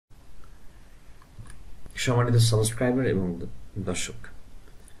সম্মানিত সাবস্ক্রাইবার এবং দর্শক,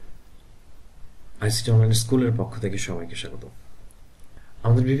 আইসিটি অনলাইন স্কুলের পক্ষ থেকে সবাইকে স্বাগত।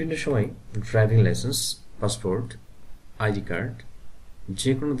 আমাদের বিভিন্ন সময় driving licence, passport, ID card,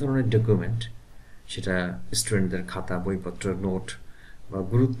 যে কোনো ধরনের ডকুমেন্ট, সেটা স্টুডেন্টদের খাতা, বইপত্র, নোট বা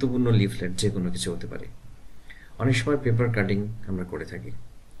গুরুত্বপূর্ণ লিফলেট, যে কোনো কিছু হতে পারে। অনেক সময় পেপার কাটিং আমরা করে থাকি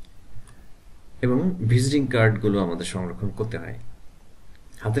এবং ভিজিটিং কার্ডগুলো আমাদের সংরক্ষণ করতে হয়।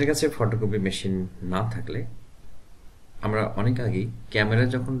 হাতের কাছে ফটোকপি মেশিন না থাকলে আমরা অনেক আগেই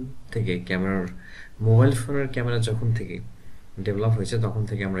মোবাইল ফোনের ক্যামেরা যখন থেকে ডেভেলপ হয়েছে, তখন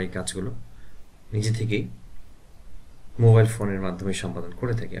থেকে আমরা এই কাজগুলো নিজে থেকেই মোবাইল ফোনের মাধ্যমে সম্পাদন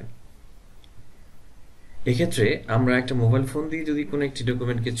করে থাকি। এক্ষেত্রে আমরা একটা মোবাইল ফোন দিয়ে যদি কোনো একটি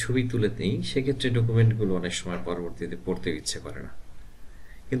ডকুমেন্টকে ছবি তুলে নিই, সেক্ষেত্রে ডকুমেন্টগুলো অনেক সময় পরবর্তীতে পড়তে ইচ্ছে করে না।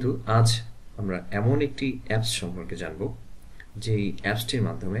 কিন্তু আজ আমরা এমন একটি অ্যাপস সম্পর্কে জানব, যে অ্যাপসটির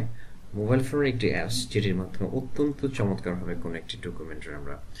মাধ্যমে, মোবাইল ফোনের একটি অ্যাপস যেটির মাধ্যমে অত্যন্ত চমৎকারভাবে কোনো একটি ডকুমেন্টের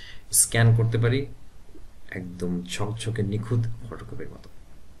আমরা স্ক্যান করতে পারি, একদম ছকছকে নিখুঁত ফটোকপির মতো।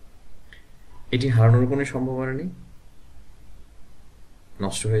 এটি হারানোর কোনো সম্ভাবনা নেই,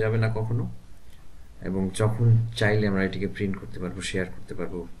 নষ্ট হয়ে যাবে না কখনো, এবং যখন চাইলে আমরা এটিকে প্রিন্ট করতে পারবো, শেয়ার করতে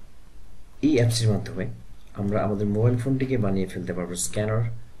পারবো। এই অ্যাপসের মাধ্যমে আমরা আমাদের মোবাইল ফোনটিকে বানিয়ে ফেলতে পারবো স্ক্যানার,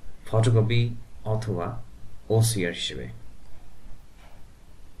 ফটোকপি অথবা ওসিআর হিসেবে।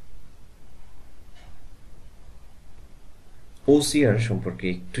 ওসিআর সম্পর্কে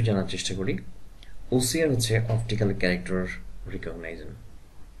একটু জানার চেষ্টা করি। ওসিআর হচ্ছে অপটিক্যাল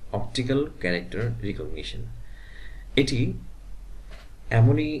ক্যারেক্টার রিকগনিশন। এটি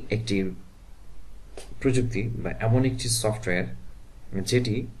এমনই একটি প্রযুক্তি বা এমন একটি সফটওয়্যার,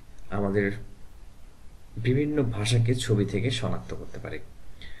 যেটি আমাদের বিভিন্ন ভাষাকে ছবি থেকে শনাক্ত করতে পারে।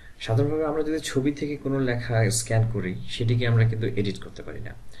 সাধারণভাবে আমরা যদি ছবি থেকে কোনো লেখা স্ক্যান করি, সেটিকে আমরা কিন্তু এডিট করতে পারি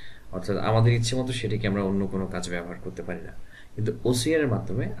না, অর্থাৎ আমাদের ইচ্ছে মতো সেটিকে আমরা অন্য কোনো কাজে ব্যবহার করতে পারি না। কিন্তু ওসিআর এর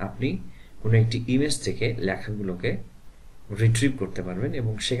মাধ্যমে আপনি কোনো একটি ইমেজ থেকে লেখাগুলোকে রিট্রিভ করতে পারবেন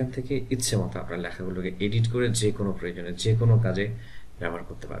এবং সেখান থেকে ইচ্ছে মতো আপনার লেখাগুলোকে এডিট করে যে কোনো প্রয়োজনে, যে কোনো কাজে ব্যবহার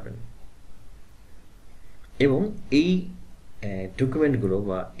করতে পারবেন। এবং এই ডকুমেন্টগুলো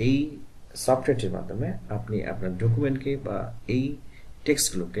বা এই সফটওয়্যারটির মাধ্যমে আপনি আপনার ডকুমেন্টকে বা এই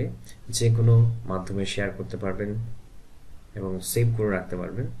টেক্সটগুলোকে যে কোনো মাধ্যমে শেয়ার করতে পারবেন এবং সেভ করে রাখতে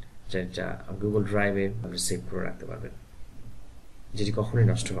পারবেন, যেটা গুগল ড্রাইভে আপনি সেভ করে রাখতে পারবেন, যেটি কখনোই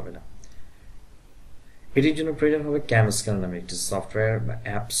নষ্ট হবে না। এটির জন্য প্রয়োজন হবে ক্যামস্ক্যানার নামে একটি সফটওয়্যার বা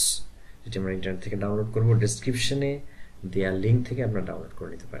অ্যাপস, যেটি আমরা ইন্টারনেট থেকে ডাউনলোড করব। ডেসক্রিপশনে দেওয়া লিঙ্ক থেকে আপনারা ডাউনলোড করে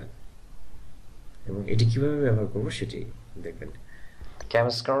নিতে পারেন এবং এটি কিভাবে ব্যবহার করব সেটি দেখবেন।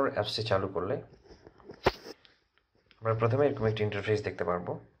 ক্যামস্ক্যানার অ্যাপসটি চালু করলে আমরা প্রথমে এরকম একটি ইন্টারফেস দেখতে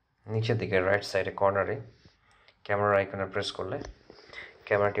পারবো। নিচের দিকে রাইট সাইডে কর্নারে ক্যামেরার আইকনে প্রেস করলে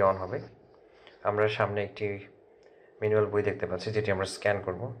ক্যামেরাটি অন হবে। আমরা সামনে একটি ম্যানুয়াল বই দেখতে পাচ্ছি, যেটি আমরা স্ক্যান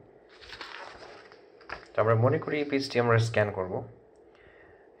করব। তো আমরা মনে করি এই পেজটি আমরা স্ক্যান করব।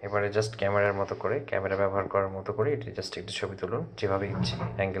 এবারে জাস্ট ক্যামেরার মতো করে, ক্যামেরা ব্যবহার করার মতো করে এটি জাস্ট একটি ছবি তুলুন, যেভাবে ইচ্ছে,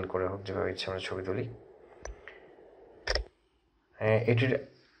 অ্যাঙ্গেল করে হোক, যেভাবে ইচ্ছে আমরা ছবি তুলি। এটির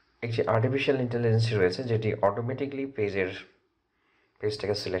একটি আর্টিফিশিয়াল ইন্টেলিজেন্স রয়েছে, যেটি অটোমেটিকলি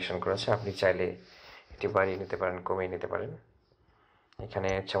পেজটাকে সিলেকশন করেছে। আপনি চাইলে এটি বাড়িয়ে নিতে পারেন, কমিয়ে নিতে পারেন, এখানে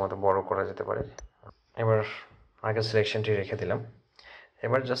ইচ্ছা মতো বড় করা যেতে পারে। এবার আগের সিলেকশনটি রেখে দিলাম।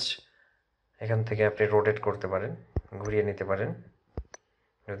 এবার জাস্ট এখান থেকে আপনি রোটেট করতে পারেন, ঘুরিয়ে নিতে পারেন,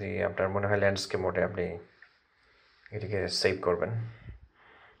 যদি আপনার মনে হয় ল্যান্ডস্কেপ মোডে আপনি এটিকে সেভ করবেন।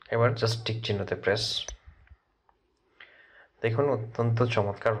 এবার জাস্ট টিক চিহ্নতে প্রেস। দেখুন অত্যন্ত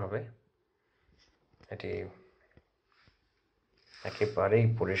চমৎকারভাবে এটি একেবারেই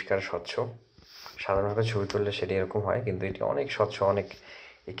পরিষ্কার, স্বচ্ছ। সাধারণভাবে ছবি তুললে সেটি এরকম হয়, কিন্তু এটি অনেক স্বচ্ছ, অনেক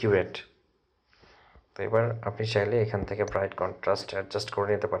একিউরেট। তো এবার আপনি চাইলে এখান থেকে ব্রাইট কন্ট্রাস্ট অ্যাডজাস্ট করে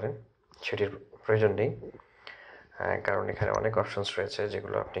নিতে পারেন, সেটির প্রয়োজন নেই, কারণ এখানে অনেক অপশনস রয়েছে,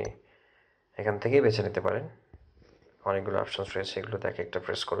 যেগুলো আপনি এখান থেকেই বেছে নিতে পারেন। অনেকগুলো অপশনস রয়েছে, এগুলোতে এক একটা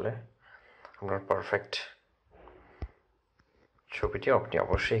প্রেস করলে আপনার পারফেক্ট ছবিটি আপনি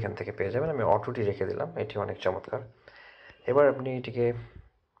অবশ্যই এখান থেকে পেয়ে যাবেন। আমি অটোটি রেখে দিলাম, এটি অনেক চমৎকার। এবার আপনি এটিকে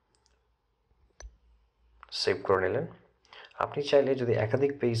সেভ করে নিলেন। আপনি চাইলে যদি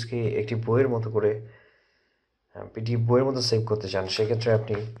একাধিক পেজকে একটি বইয়ের মতো করে পিডিএফ বইয়ের মতো সেভ করতে চান, সেক্ষেত্রে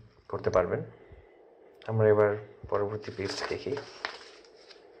আপনি করতে পারবেন। আমরা এবার পরবর্তী পেজটি দেখি।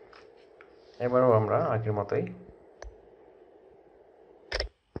 এবারও আমরা আগের মতোই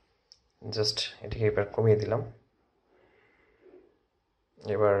জাস্ট এটিকে এবার কমিয়ে দিলাম।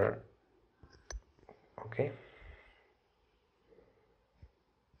 এবার ওকে,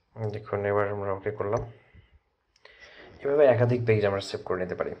 দেখুন এবার আমরা ওকে করলাম। এভাবে একাধিক পেজ আমরা সেভ করে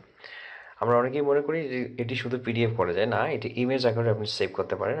নিতে পারি। আমরা অনেকেই মনে করি যে এটি শুধু পিডিএফ করা যায় না, এটি ইমেজ আকারে আপনি সেভ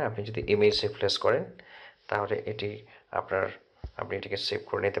করতে পারেন। আপনি যদি ইমেজে প্লেস করেন তাহলে আপনি এটিকে সেভ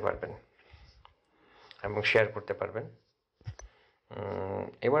করে নিতে পারবেন এবং শেয়ার করতে পারবেন।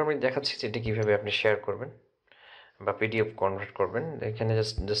 এবার আমি দেখাচ্ছি যে এটি কীভাবে আপনি শেয়ার করবেন বা পিডিএফ কনভার্ট করবেন। এখানে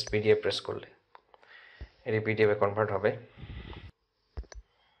জাস্ট পিডিএফ প্রেস করলে এটি পিডিএফে কনভার্ট হবে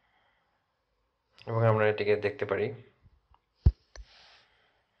এবং আমরা এটিকে দেখতে পারি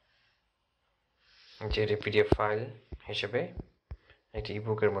যে এটি পিডিএফ ফাইল হিসেবে একটি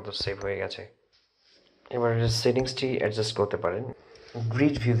ইবুকের মতো সেভ হয়ে গেছে। এবার সেটিংসটি অ্যাডজাস্ট করতে পারেন,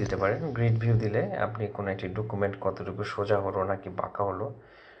 গ্রিড ভিউ দিতে পারেন। গ্রিড ভিউ দিলে আপনি কোনো একটি ডকুমেন্ট কতটুকু সোজা হলো নাকি বাঁকা হলো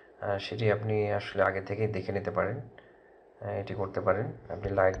সেটি আপনি আসলে আগে থেকেই দেখে নিতে পারেন। এটি করতে পারেন, আপনি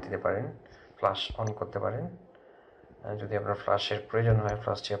লাইট দিতে পারেন, ফ্ল্যাশ অন করতে পারেন। যদি আপনার ফ্ল্যাশের প্রয়োজন হয়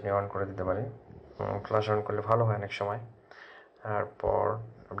ফ্ল্যাশটি আপনি অন করে দিতে পারেন। ফ্ল্যাশ অন করলে ভালো হয় অনেক সময়। তারপর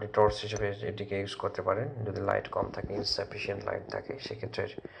আপনি টর্চ হিসেবে এটিকে ইউজ করতে পারেন। যদি লাইট কম থাকে, ইনসাফিসিয়েন্ট লাইট থাকে, সেক্ষেত্রে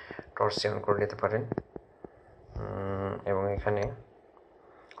টর্চটি অন করে নিতে পারেন। এবং এখানে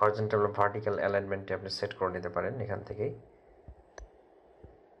হরিজন্টাল বা ভার্টিক্যাল অ্যালাইনমেন্টে আপনি সেট করে নিতে পারেন এখান থেকেই,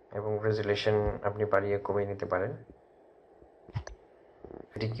 এবং রেজুলেশন আপনি বাড়িয়ে কমিয়ে নিতে পারেন।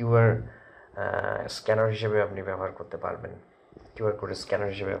 এটি কিউআর স্ক্যানার হিসেবে আপনি ব্যবহার করতে পারবেন, কিউআর কোড স্ক্যানার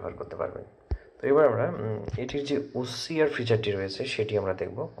হিসেবে ব্যবহার করতে পারবেন। তো এবার আমরা এটির যে ওসিআর ফিচারটি রয়েছে সেটি আমরা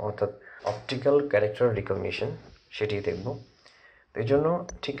দেখব, অর্থাৎ অপটিক্যাল ক্যারেক্টার রিকগনিশন, সেটি দেখব। তো এই জন্য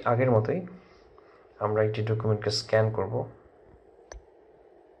ঠিক আগের মতোই আমরা একটি ডকুমেন্টকে স্ক্যান করব।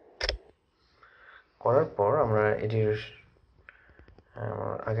 করার পর আমরা এটির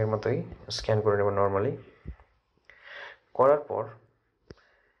আগের মতোই স্ক্যান করে নেব নর্মালি। করার পর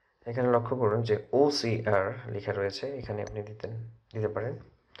এখানে লক্ষ্য করুন যে ওসিআর লেখা রয়েছে, এখানে আপনি দিতে পারেন।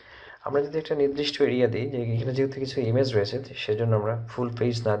 আমরা যদি একটা নির্দিষ্ট এরিয়া দিই, যে এখানে যেহেতু কিছু ইমেজ রয়েছে সেজন্য আমরা ফুল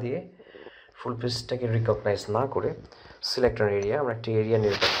পেজ না দিয়ে, ফুল পেজটাকে রিকগনাইজ না করে সিলেক্ট অন এরিয়া আমরা একটি এরিয়া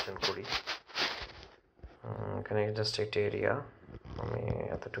নির্বাচন করি। এখানে জাস্ট একটি এরিয়া আমি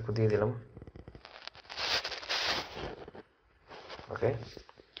এতটুকু দিয়ে দিলাম। ওকে,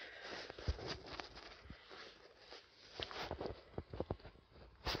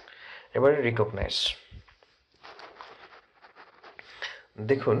 এবারে রিকগনাইজ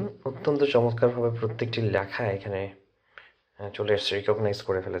দেখুন, অত্যন্ত চমৎকারভাবে প্রত্যেকটি লেখা এখানে চলে এসছে, রিকগনাইজ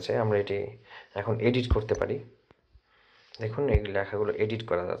করে ফেলেছে। আমরা এটি এখন এডিট করতে পারি। দেখুন এই লেখাগুলো এডিট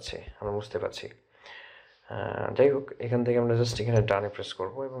করা যাচ্ছে, আমরা বুঝতে পারছি। যাই হোক, এখান থেকে আমরা জাস্ট এখানে ডানে প্রেস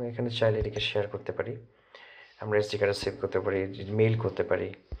করব এবং এখানে চাইলে এটিকে শেয়ার করতে পারি, আমরা এসডি কার্ডে সেভ করতে পারি, মেইল করতে পারি।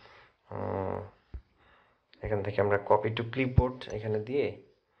 এখান থেকে আমরা কপি টু ক্লিপবোর্ড এখানে দিয়ে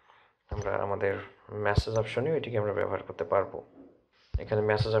আমরা আমাদের মেসেজ অপশনেও এটিকে আমরা ব্যবহার করতে পারবো। এখানে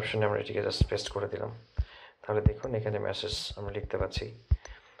মেসেজ অপশনে আমরা এটিকে জাস্ট পেস্ট করে দিলাম। তাহলে দেখুন এখানে মেসেজ আমরা লিখতে পাচ্ছি,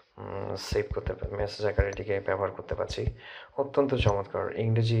 সেভ করতে, মেসেজ আকারে এটিকে ব্যবহার করতে পারছি। অত্যন্ত চমৎকার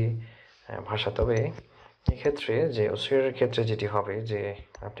ইংরেজি ভাষা। তবে এক্ষেত্রে যে ওসিআরের ক্ষেত্রে যেটি হবে যে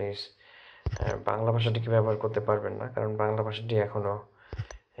আপনি বাংলা ভাষাটিকে ব্যবহার করতে পারবেন না, কারণ বাংলা ভাষাটি এখনও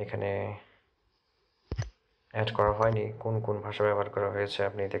এখানে অ্যাড করা হয়নি। কোন কোন ভাষা ব্যবহার করা হয়েছে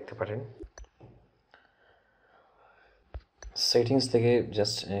আপনি দেখতে পারেন। সেটিংস থেকে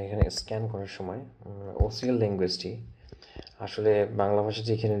জাস্ট এখানে স্ক্যান করার সময় ওসিএল ল্যাঙ্গুয়েজটি আসলে বাংলা ভাষাটি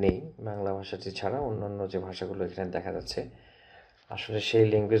এখানে নেই, বাংলা ভাষাটি ছাড়া অন্যান্য যে ভাষাগুলো এখানে দেখা যাচ্ছে আসলে সেই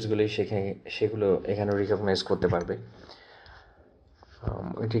ল্যাঙ্গুয়েজগুলোই সেগুলো এখানে রিকগনাইজ করতে পারবে।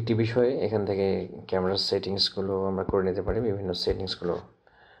 এটি একটি বিষয়। এখান থেকে ক্যামেরার সেটিংসগুলো আমরা করে নিতে পারি, বিভিন্ন সেটিংসগুলো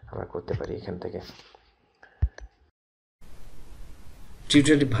আমরা করতে পারি এখান থেকে।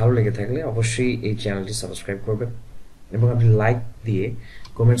 টিউটোরিয়ালটি ভালো লেগে থাকলে অবশ্যই এই চ্যানেলটি সাবস্ক্রাইব করবেন এবং আপনি লাইক দিয়ে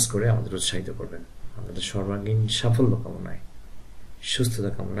কমেন্টস করে আমাদের উৎসাহিত করবেন। আমাদের সর্বাঙ্গীন সাফল্য কামনায়,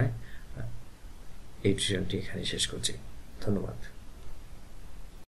 সুস্থতা কামনায় এই টিউটোরিয়ালটি এখানে শেষ করছি। ধন্যবাদ।